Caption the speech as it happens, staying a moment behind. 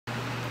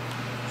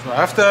So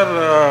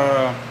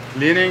after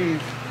cleaning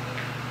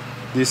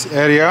this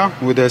area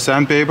with the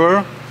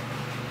sandpaper,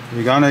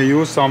 we're gonna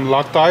use some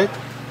Loctite,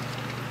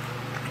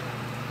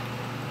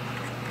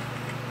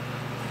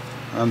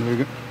 and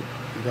we're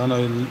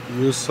gonna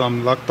use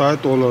some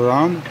Loctite all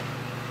around.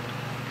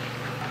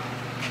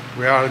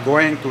 We are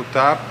going to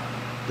tap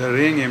the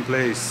ring in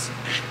place,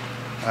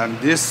 and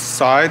this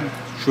side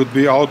should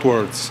be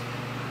outwards.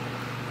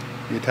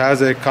 It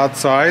has a cut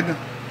side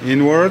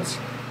inwards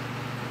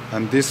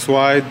and this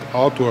side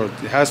outward.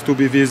 It has to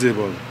be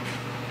visible.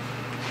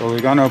 So we're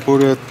gonna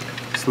put it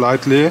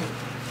slightly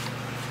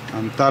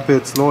and tap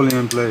it slowly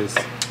in place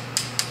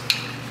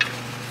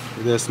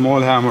with a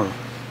small hammer,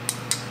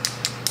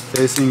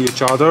 facing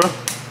each other.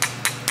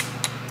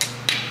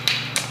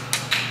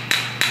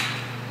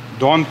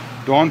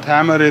 Don't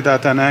hammer it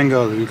at an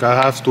angle. You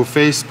have to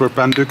face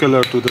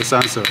perpendicular to the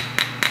sensor.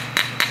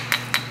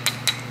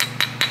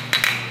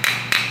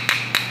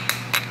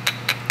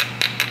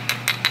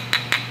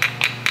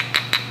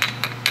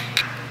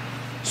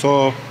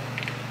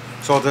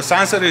 So the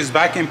sensor is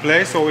back in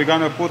place, so we're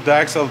gonna put the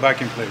axle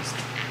back in place.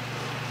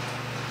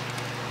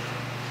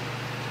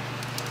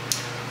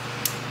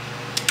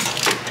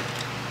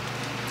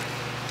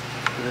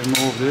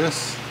 Remove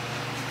this.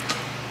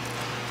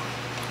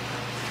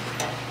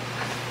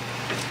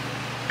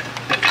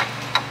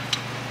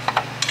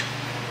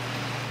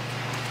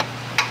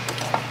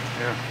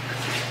 Here.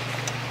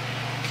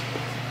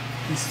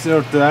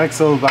 Insert the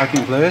axle back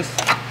in place.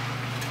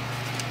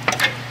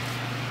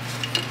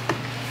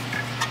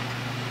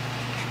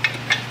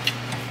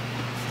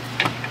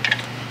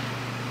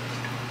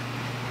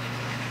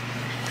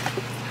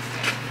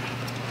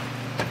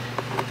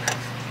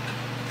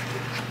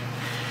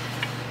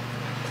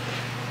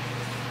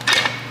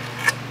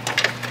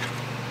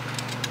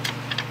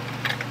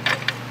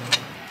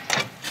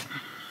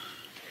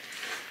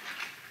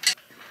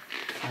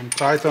 And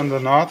tighten the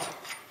knot.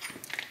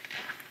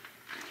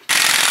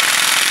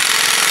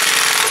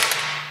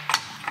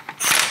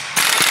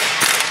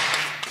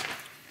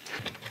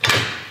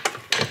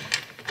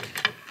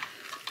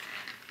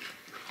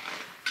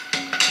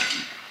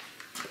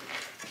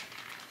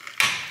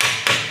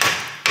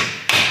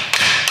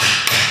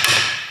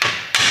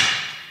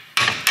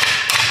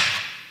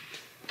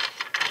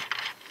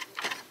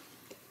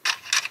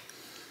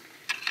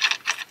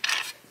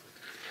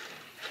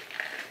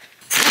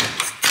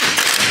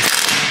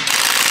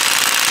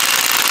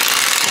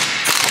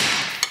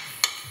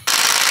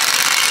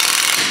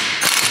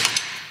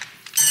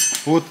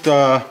 Put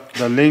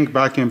the link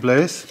back in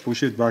place,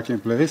 push it back in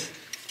place,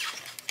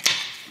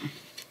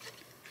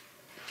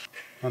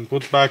 and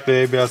put back the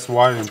ABS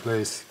wire in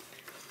place.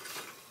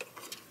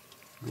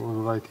 Go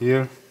right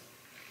here.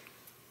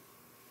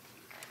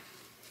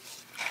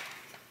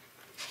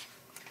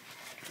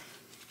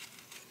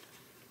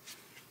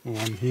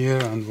 One here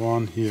and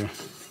one here.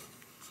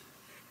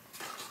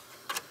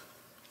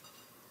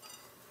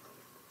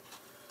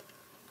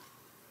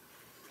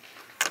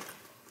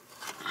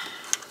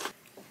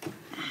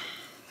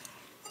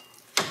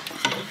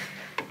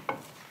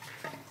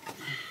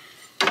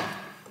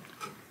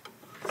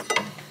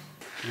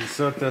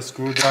 Insert the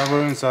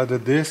screwdriver inside the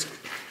disc.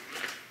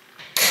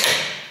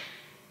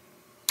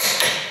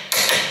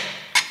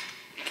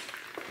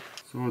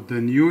 So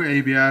the new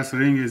ABS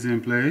ring is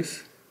in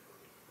place.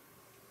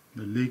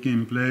 The leak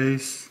in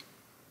place.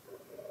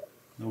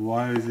 The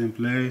wire is in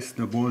place.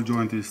 The ball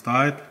joint is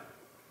tight.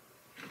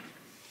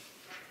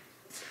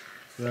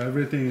 So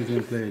everything is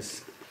in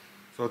place.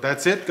 So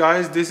that's it,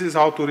 guys. This is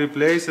how to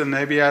replace an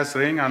ABS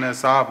ring on a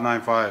Saab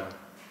 95.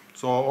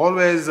 So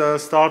always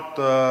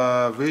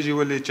start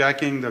visually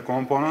checking the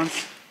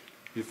components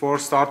before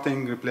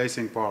starting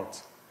replacing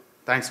parts.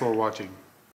 Thanks for watching.